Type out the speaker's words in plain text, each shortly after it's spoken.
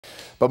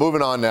But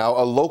moving on now,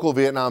 a local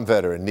Vietnam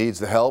veteran needs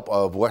the help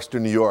of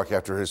Western New York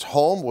after his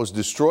home was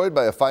destroyed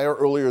by a fire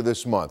earlier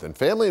this month. And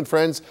family and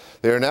friends,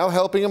 they are now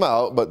helping him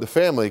out, but the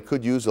family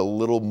could use a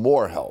little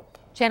more help.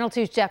 Channel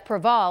 2's Jeff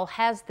Preval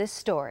has this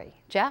story.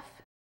 Jeff?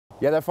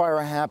 Yeah, that fire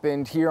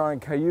happened here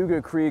on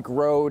Cayuga Creek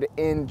Road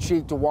in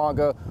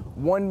Cheektowaga.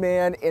 One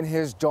man and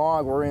his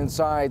dog were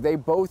inside. They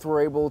both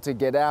were able to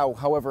get out.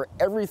 However,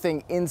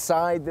 everything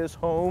inside this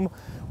home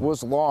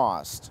was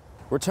lost.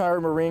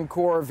 Retired Marine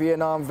Corps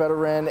Vietnam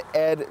veteran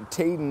Ed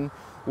Taden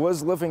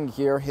was living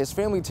here. His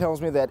family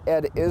tells me that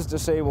Ed is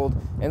disabled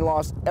and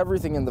lost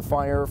everything in the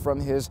fire, from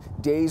his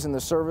days in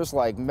the service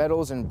like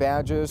medals and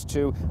badges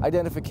to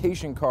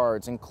identification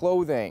cards and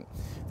clothing.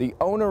 The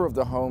owner of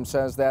the home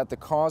says that the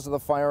cause of the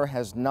fire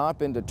has not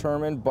been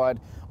determined, but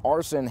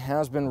arson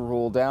has been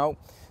ruled out.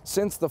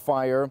 Since the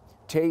fire,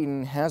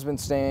 Taden has been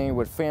staying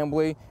with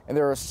family, and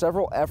there are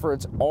several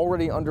efforts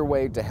already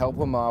underway to help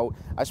him out.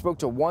 I spoke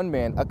to one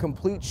man, a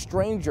complete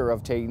stranger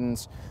of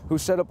Taden's, who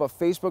set up a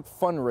Facebook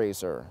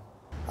fundraiser.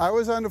 I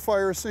was on the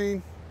fire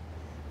scene,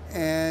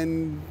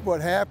 and what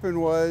happened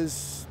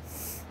was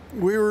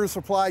we were a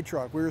supply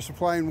truck. We were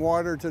supplying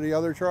water to the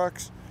other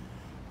trucks,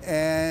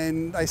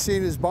 and I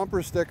seen his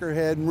bumper sticker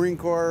had Marine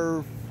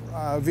Corps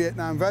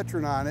Vietnam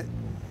veteran on it.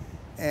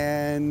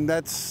 And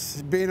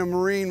that's, being a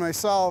Marine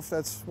myself,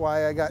 that's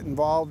why I got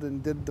involved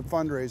and did the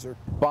fundraiser.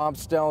 Bob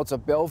Stelz, a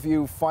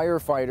Bellevue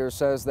firefighter,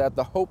 says that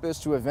the hope is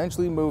to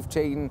eventually move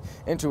Taden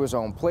into his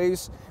own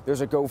place.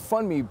 There's a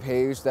GoFundMe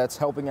page that's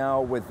helping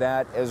out with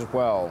that as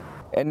well.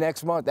 And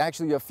next month,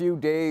 actually a few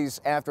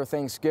days after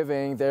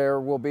Thanksgiving, there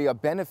will be a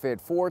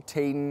benefit for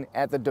Taden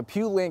at the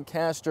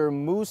Depew-Lancaster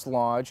Moose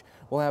Lodge.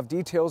 We'll have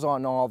details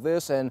on all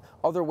this and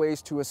other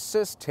ways to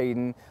assist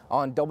Taden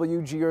on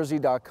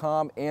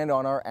WGRZ.com and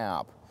on our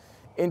app.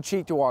 In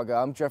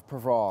Cheektowaga, I'm Jeff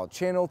Preval,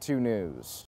 Channel 2 News.